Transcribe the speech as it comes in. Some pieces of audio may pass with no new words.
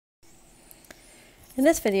In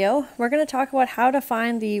this video, we're going to talk about how to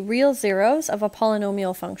find the real zeros of a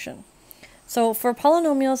polynomial function. So for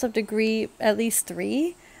polynomials of degree at least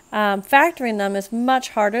 3, factoring them is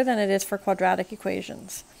much harder than it is for quadratic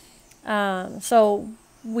equations. So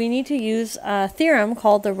we need to use a theorem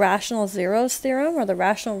called the rational zeros theorem, or the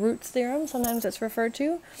rational roots theorem, sometimes it's referred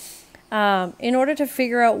to, in order to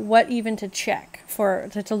figure out what even to check for,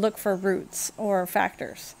 to look for roots or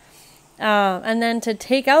factors. And then to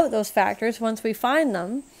take out those factors, once we find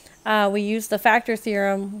them, we use the factor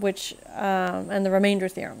theorem and the remainder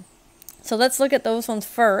theorem. So let's look at those ones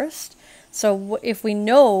first. So if we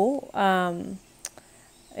know what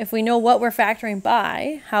we're factoring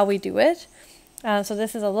by, how we do it. So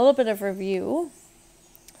this is a little bit of review.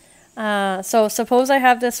 So suppose I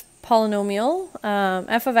have this polynomial.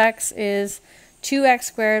 F of x is 2x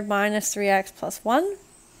squared minus 3x plus 1.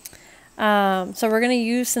 So we're going to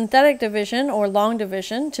use synthetic division or long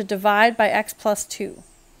division to divide by x plus 2.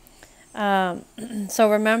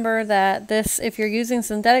 So remember that this, if you're using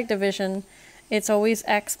synthetic division, it's always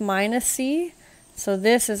x minus c. So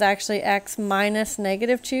this is actually x minus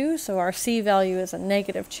negative 2. So our c value is a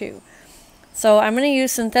negative 2. So I'm going to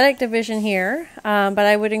use synthetic division here, but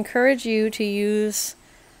I would encourage you to use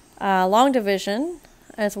long division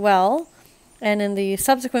as well. And in the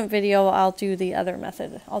subsequent video, I'll do the other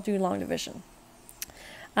method. I'll do long division.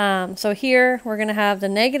 So here we're going to have the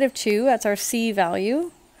negative 2, that's our c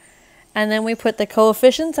value. And then we put the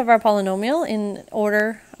coefficients of our polynomial in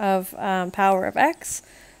order of power of x.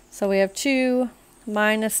 So we have 2,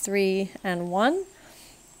 minus 3, and 1.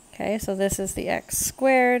 Okay, so this is the x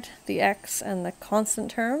squared, the x, and the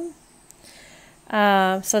constant term.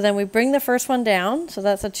 So then we bring the first one down, so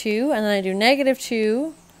that's a 2, and then I do negative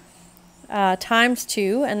 2 times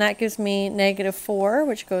 2, and that gives me negative 4,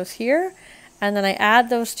 which goes here. And then I add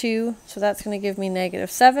those two, so that's going to give me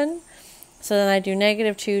negative 7. So then I do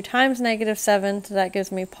negative 2 times negative 7, so that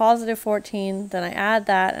gives me positive 14. Then I add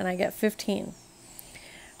that, and I get 15.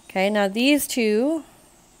 Okay, now these two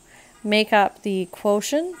make up the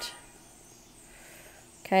quotient.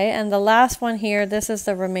 Okay, and the last one here, this is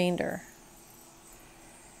the remainder.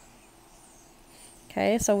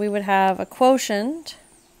 Okay, so we would have a quotient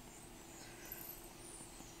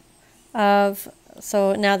of,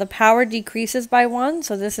 so now the power decreases by 1,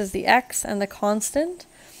 so this is the x and the constant.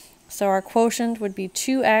 So our quotient would be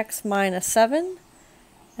 2x minus 7,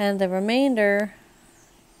 and the remainder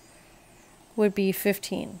would be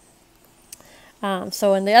 15.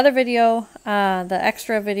 So in the other video, the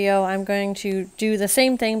extra video, I'm going to do the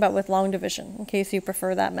same thing but with long division, in case you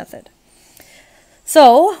prefer that method.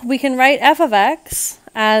 So we can write f of x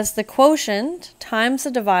as the quotient times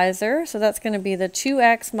the divisor, so that's going to be the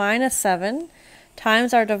 2x minus 7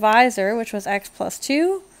 times our divisor, which was x plus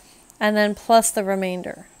 2, and then plus the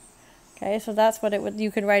remainder. Okay, so that's what it would,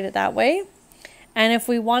 you could write it that way. And if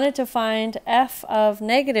we wanted to find f of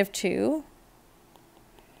negative 2,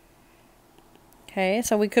 okay,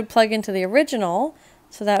 so we could plug into the original,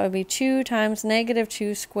 so that would be 2 times negative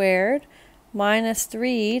 2 squared minus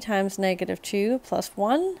 3 times negative 2 plus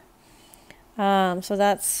 1. So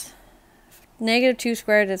that's negative 2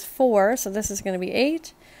 squared is 4, so this is going to be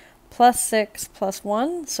 8, plus 6 plus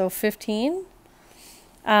 1, so 15.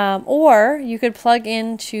 Or you could plug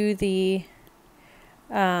into the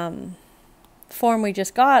form we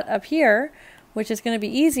just got up here, which is going to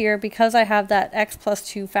be easier because I have that x plus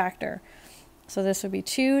 2 factor. So this would be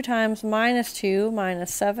 2 times minus 2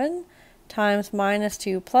 minus 7 times minus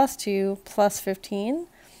 2 plus 15.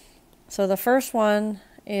 So the first one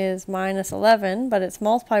is minus 11, but it's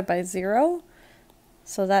multiplied by 0.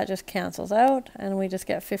 So that just cancels out, and we just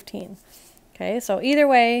get 15. Okay, so either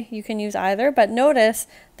way, you can use either, but notice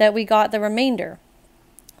that we got the remainder.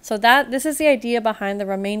 So this is the idea behind the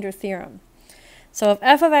remainder theorem. So if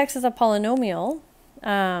f of x is a polynomial,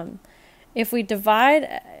 if we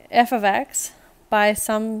divide f of x by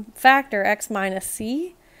some factor x minus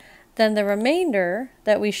c, then the remainder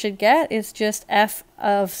that we should get is just f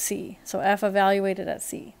of c, so f evaluated at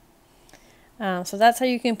c. So that's how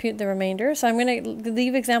you compute the remainder. So I'm going to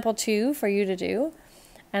leave example 2 for you to do,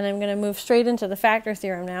 and I'm going to move straight into the factor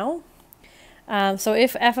theorem now. So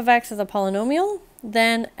if f of x is a polynomial,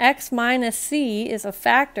 then x minus c is a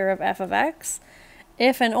factor of f of x,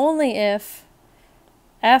 if and only if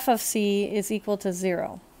f of c is equal to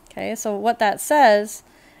 0. Okay, so what that says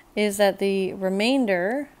is that the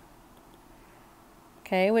remainder,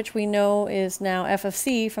 okay, which we know is now f of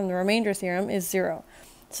c from the remainder theorem, is 0.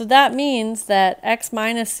 So that means that x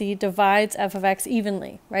minus c divides f of x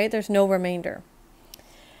evenly, right? There's no remainder.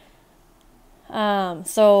 I'll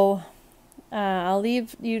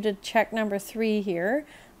leave you to check number 3 here.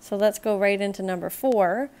 So let's go right into number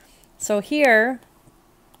 4. So here,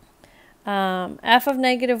 f of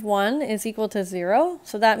negative 1 is equal to 0.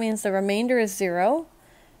 So that means the remainder is 0.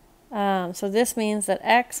 So this means that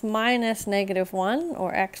x minus negative 1,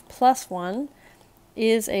 or x plus 1,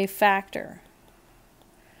 is a factor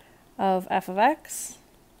of f of x,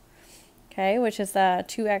 okay, which is the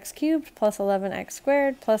 2x cubed plus 11x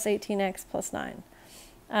squared plus 18x plus 9.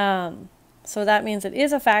 So that means it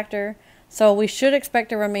is a factor, so we should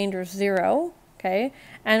expect a remainder of 0, okay,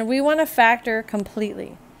 and we want to factor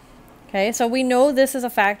completely. Okay, so we know this is a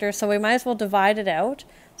factor, so we might as well divide it out.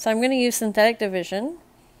 So I'm going to use synthetic division.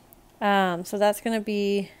 So that's going to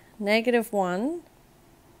be negative 1.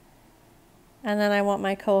 And then I want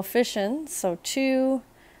my coefficients, so 2,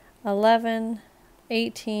 11,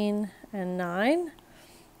 18, and 9.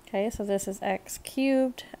 Okay, so this is x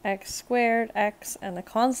cubed, x squared, x, and a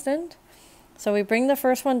constant. So we bring the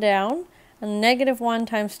first one down, and negative 1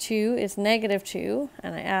 times 2 is negative 2,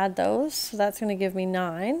 and I add those, so that's going to give me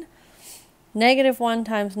 9. Negative 1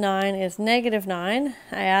 times 9 is negative 9.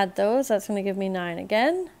 I add those, that's going to give me 9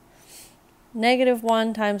 again. Negative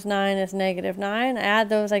 1 times 9 is negative 9. I add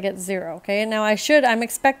those, I get 0. Okay, now I'm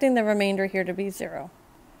expecting the remainder here to be 0.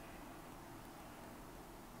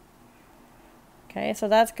 Okay, so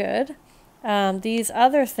that's good. These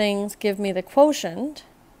other things give me the quotient.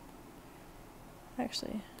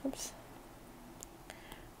 Actually, oops.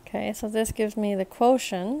 Okay, so this gives me the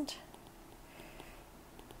quotient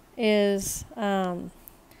is,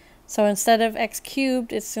 so instead of x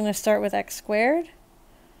cubed, it's going to start with x squared.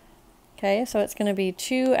 Okay, so it's going to be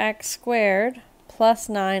 2x squared plus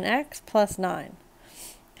 9x plus 9.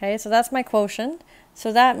 Okay, so that's my quotient.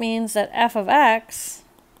 So that means that f of x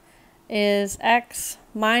is x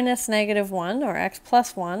minus negative 1, or x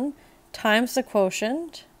plus 1, times the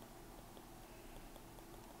quotient,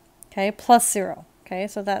 okay, plus 0. Okay,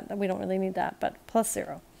 so that we don't really need that, but plus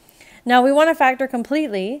 0. Now we want to factor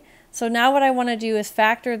completely, so now what I want to do is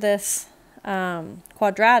factor this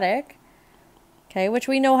quadratic, okay, which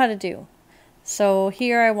we know how to do. So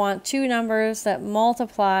here I want two numbers that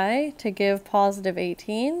multiply to give positive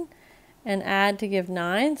 18 and add to give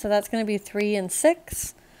 9, so that's going to be 3 and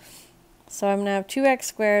 6. So I'm going to have 2x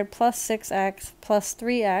squared plus 6x plus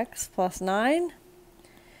 3x plus 9.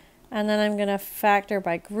 And then I'm going to factor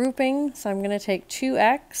by grouping. So I'm going to take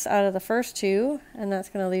 2x out of the first two, and that's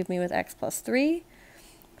going to leave me with x plus 3.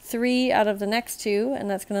 3 out of the next two, and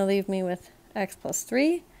that's going to leave me with x plus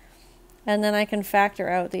 3. And then I can factor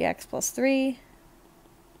out the x plus 3.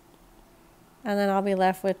 And then I'll be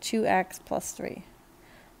left with 2x plus 3.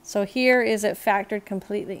 So here is it factored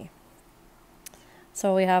completely.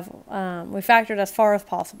 So we have we factored as far as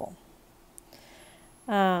possible.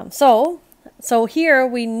 So here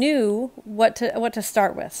we knew what to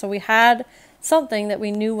start with. So we had something that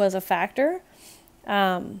we knew was a factor,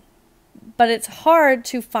 but it's hard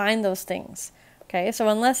to find those things. Okay, so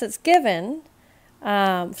unless it's given,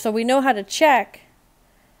 so we know how to check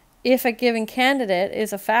if a given candidate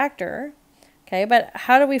is a factor. Okay, but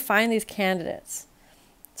how do we find these candidates?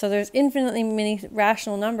 So there's infinitely many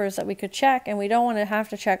rational numbers that we could check, and we don't want to have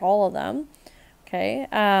to check all of them. Okay,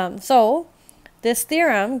 so this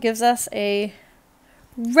theorem gives us a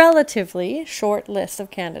relatively short list of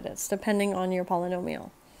candidates, depending on your polynomial.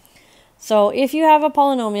 So if you have a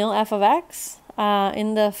polynomial f of x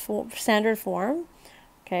in the standard form,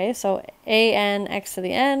 okay, so an x to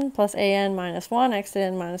the n plus an minus 1, x to the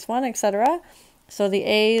n minus 1, etc. So the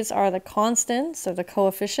a's are the constants, or the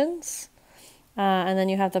coefficients, and then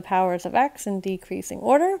you have the powers of x in decreasing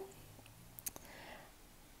order.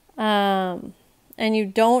 And you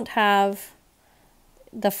don't have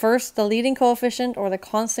the leading coefficient or the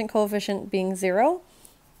constant coefficient being 0,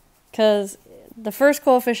 because the first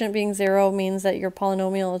coefficient being 0 means that your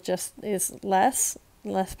polynomial is less,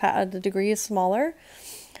 the degree is smaller.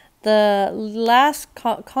 The last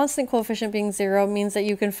constant coefficient being 0 means that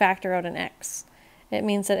you can factor out an x. It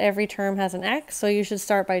means that every term has an x, so you should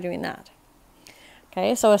start by doing that.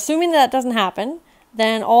 Okay, so assuming that doesn't happen,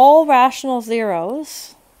 then all rational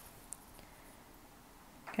zeros,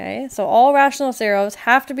 okay, so all rational zeros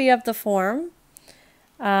have to be of the form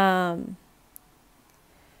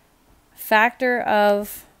factor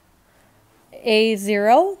of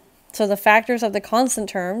a0, so the factors of the constant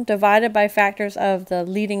term, divided by factors of the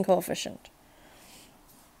leading coefficient.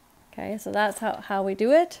 Okay, so that's how we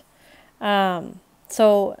do it.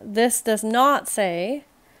 So this does not say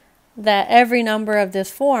that every number of this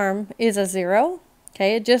form is a 0.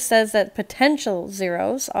 Okay, it just says that potential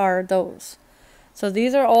zeros are those. So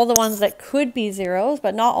these are all the ones that could be zeros,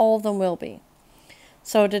 but not all of them will be.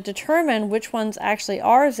 So to determine which ones actually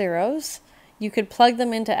are zeros, you could plug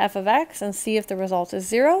them into f of x and see if the result is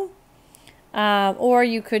 0. Or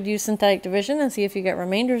you could use synthetic division and see if you get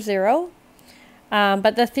remainder 0.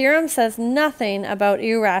 But the theorem says nothing about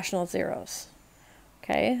irrational zeros,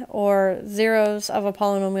 okay, or zeros of a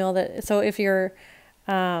polynomial that, so if your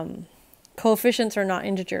coefficients are not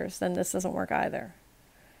integers, then this doesn't work either.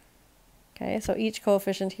 Okay, so each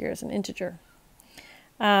coefficient here is an integer.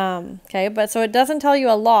 Okay, but so it doesn't tell you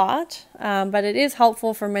a lot, but it is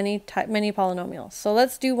helpful for many polynomials. So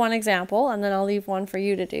let's do one example, and then I'll leave one for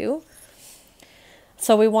you to do.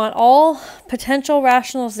 So we want all potential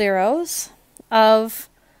rational zeros of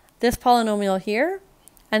this polynomial here,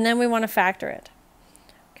 and then we want to factor it.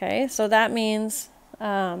 Okay, so that means,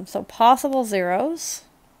 so possible zeros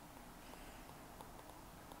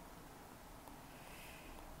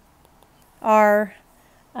are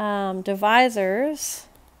divisors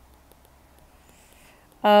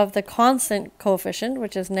of the constant coefficient,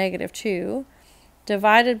 which is -2,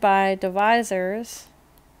 divided by divisors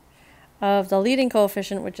of the leading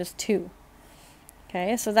coefficient, which is 2.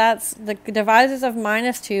 Okay, so that's the divisors of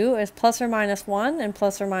 -2 is plus or minus 1 and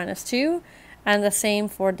plus or minus 2, and the same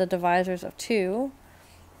for the divisors of 2.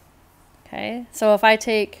 Okay, so if I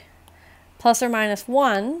take plus or minus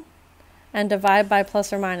 1 and divide by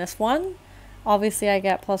plus or minus 1, obviously I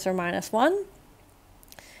get plus or minus 1.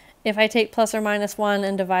 If I take plus or minus 1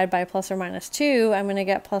 and divide by plus or minus 2, I'm going to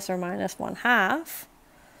get plus or minus 1/2.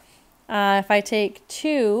 If I take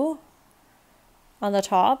 2 on the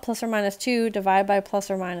top, plus or minus 2, divide by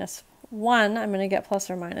plus or minus 1, I'm going to get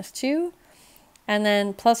plus or minus 2. And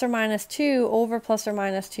then plus or minus 2 over plus or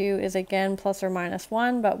minus 2 is again plus or minus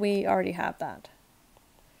 1, but we already have that.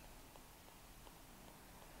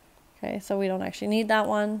 Okay, so we don't actually need that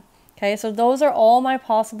one. Okay, so those are all my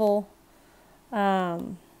possible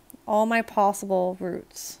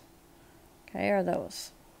roots. Okay, are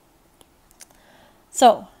those.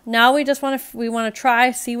 So now we just want to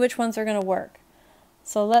try, see which ones are going to work.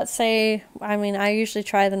 So let's say, I usually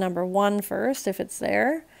try the number 1 first if it's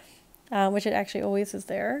there, which it actually always is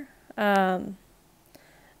there.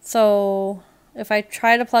 So if I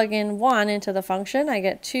try to plug in 1 into the function, I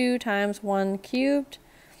get 2 times 1 cubed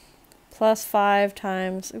plus 5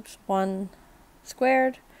 times 1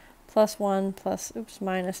 squared plus 1 plus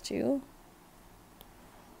minus 2.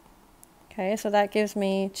 Okay, so that gives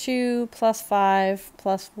me 2 plus 5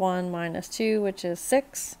 plus 1 minus 2, which is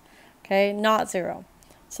 6. Okay, not 0.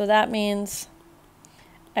 So that means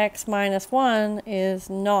x minus 1 is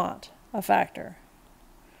not a factor.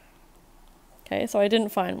 Okay, so I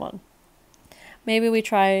didn't find one. Maybe we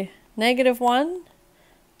try -1.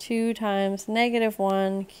 2 times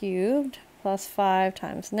 -1 cubed plus 5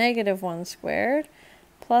 times -1 squared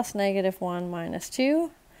plus -1 minus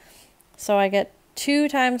 2. So I get 2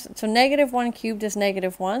 times, so -1 cubed is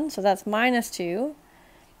 -1, so that's minus 2.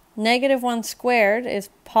 -1 squared is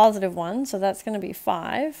positive 1, so that's going to be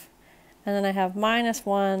 5. And then I have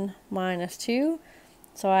 -1 minus 2.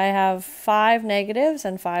 So I have 5 negatives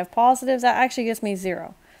and 5 positives. That actually gives me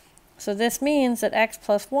 0. So this means that x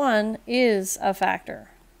plus 1 is a factor.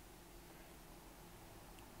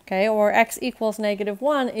 Okay, or x equals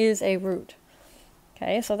 -1 is a root.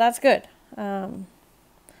 Okay, so that's good.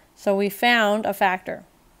 So we found a factor.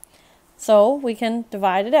 So we can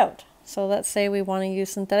divide it out. So let's say we want to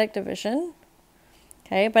use synthetic division.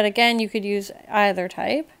 Okay, but again, you could use either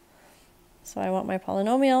type. So I want my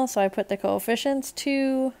polynomial, so I put the coefficients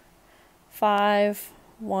 2, 5,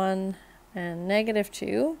 1, and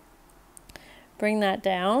 -2. Bring that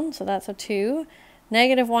down, so that's a 2.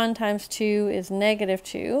 -1 times 2 is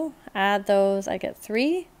 -2. Add those, I get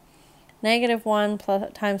 3. -1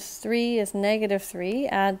 times 3 is -3.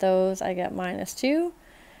 Add those, I get minus 2.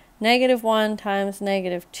 -1 times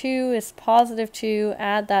 -2 is positive 2.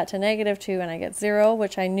 Add that to -2 and I get 0,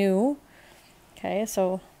 which I knew. Okay,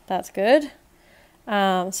 so that's good.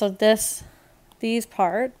 So these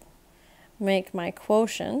part make my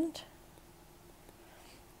quotient.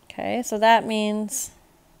 Okay, so that means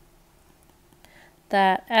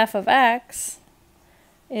that f of x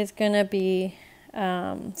is going to be,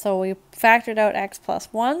 so we factored out x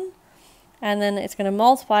plus 1, and then it's going to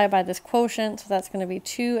multiply by this quotient, so that's going to be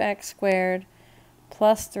 2x squared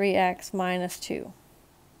plus 3x minus 2.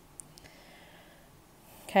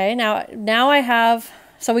 Okay, now I have,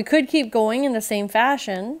 so we could keep going in the same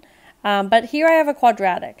fashion, but here I have a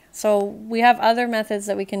quadratic. So we have other methods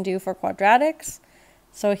that we can do for quadratics.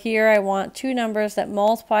 So here I want two numbers that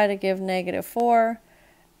multiply to give -4,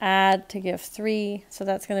 add to give 3. So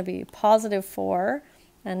that's going to be positive 4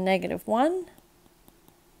 and -1.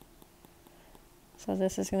 So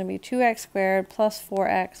this is going to be 2x squared plus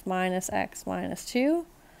 4x minus 2.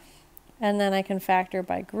 And then I can factor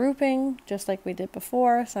by grouping, just like we did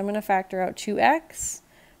before. So I'm going to factor out 2x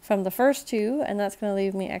from the first two, and that's going to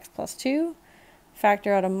leave me x plus 2.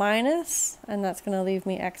 Factor out a minus, and that's going to leave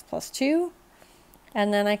me x plus 2.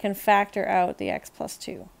 And then I can factor out the x plus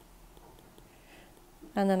 2.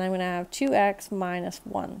 And then I'm going to have 2x minus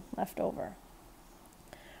 1 left over.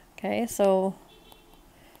 Okay, so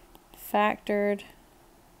factored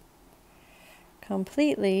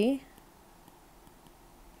completely,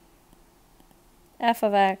 f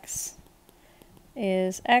of x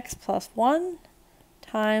is x plus 1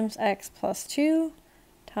 times x plus 2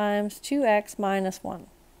 times 2x minus 1.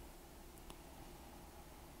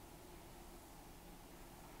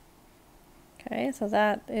 Okay, so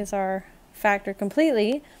that is our factor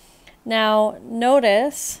completely. Now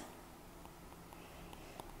notice,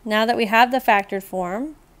 now that we have the factored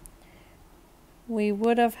form, we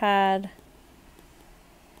would have had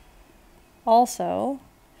also,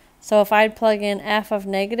 so if I plug in f of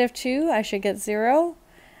negative 2, I should get 0.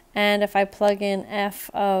 And if I plug in f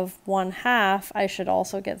of 1/2, I should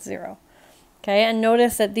also get 0. Okay, and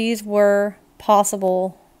notice that these were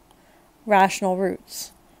possible rational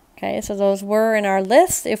roots. Okay, so those were in our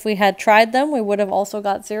list. If we had tried them, we would have also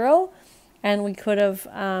got 0, and we could have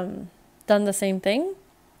done the same thing.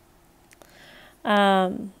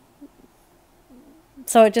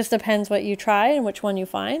 So it just depends what you try and which one you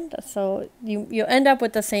find. So you end up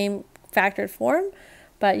with the same factored form,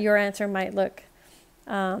 but your answer might look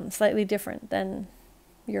slightly different than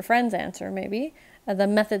your friend's answer, maybe, the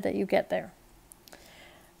method that you get there.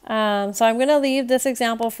 So I'm going to leave this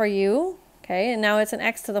example for you. Okay, and now it's an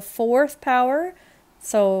x to the 4th power.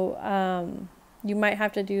 So you might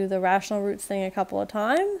have to do the rational roots thing a couple of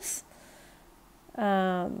times,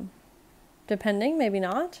 depending, maybe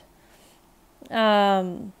not.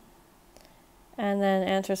 And then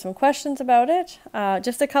answer some questions about it.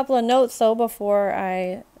 Just a couple of notes though before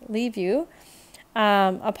I leave you.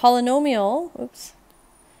 A polynomial,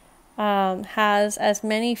 has as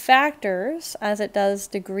many factors as it does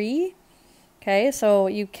degree. Okay, so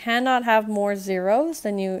you cannot have more zeros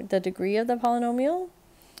than the degree of the polynomial.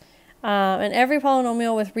 And every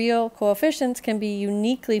polynomial with real coefficients can be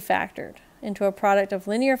uniquely factored into a product of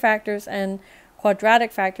linear factors and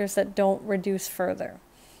quadratic factors that don't reduce further.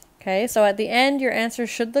 Okay, so at the end your answer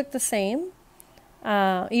should look the same,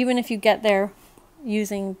 even if you get there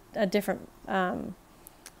using a different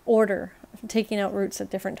order, taking out roots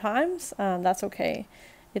at different times. That's okay.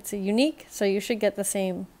 It's unique, so you should get the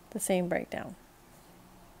same breakdown.